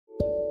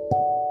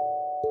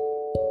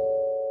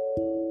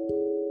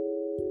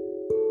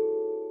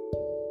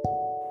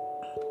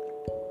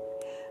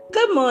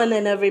Good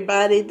morning,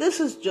 everybody.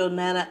 This is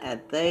Jonetta, and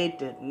they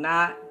did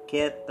not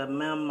get the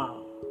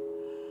memo.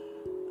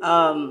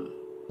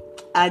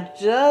 I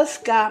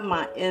just got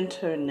my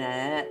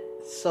internet,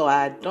 so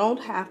I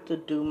don't have to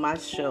do my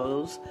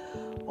shows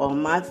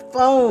on my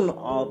phone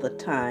all the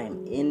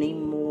time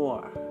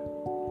anymore.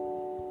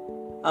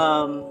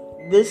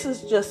 This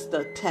is just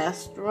a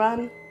test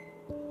run.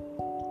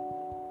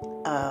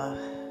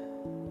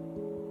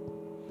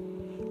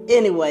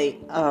 Anyway,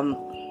 I'm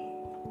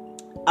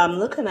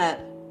looking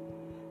at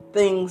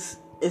things.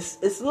 It's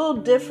a little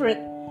different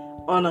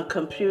on a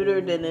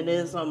computer than it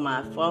is on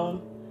my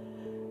phone.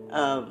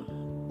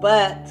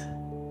 But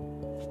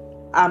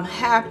I'm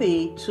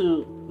happy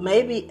to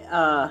maybe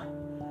I'll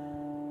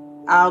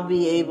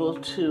be able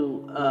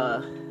to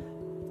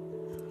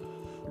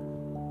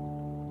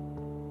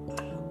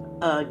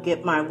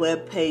get my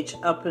webpage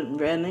up and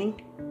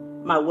running,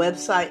 my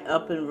website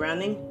up and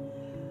running,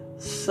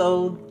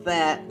 so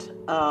that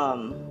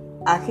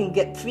I can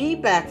get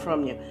feedback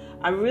from you.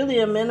 I really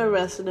am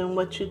interested in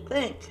what you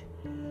think,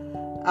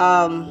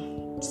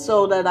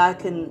 so that I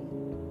can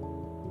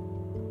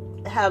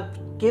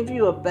give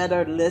you a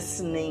better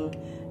listening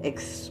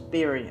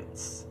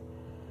experience.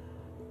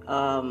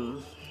 I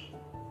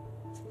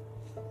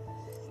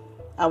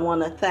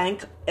want to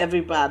thank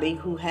everybody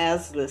who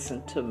has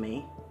listened to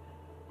me.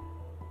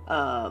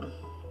 I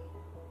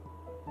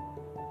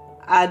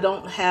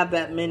don't have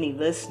that many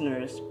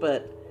listeners,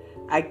 but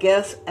I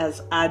guess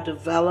as I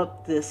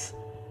develop this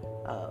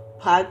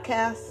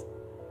podcast,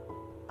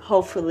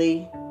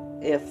 hopefully,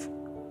 if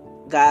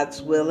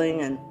God's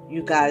willing and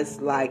you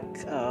guys like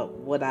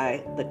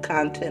the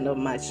content of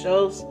my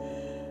shows,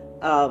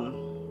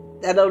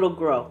 that it'll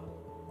grow.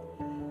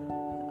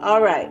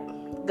 All right.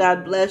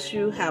 God bless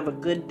you. Have a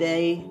good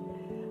day.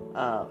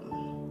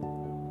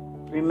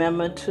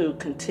 Remember to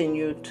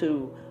continue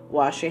to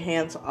wash your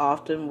hands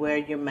often, wear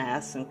your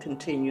mask, and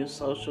continue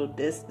social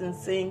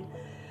distancing.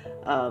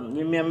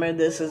 Remember,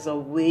 this is a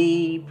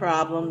we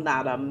problem,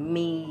 not a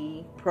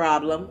me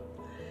problem.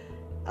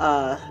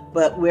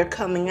 But we're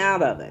coming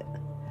out of it.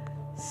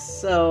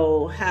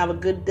 So have a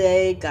good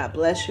day. God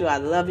bless you. I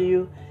love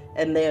you.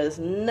 And there's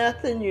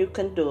nothing you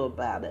can do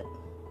about it.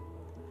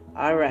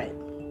 All right.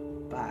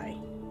 Bye.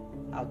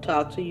 I'll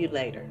talk to you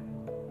later.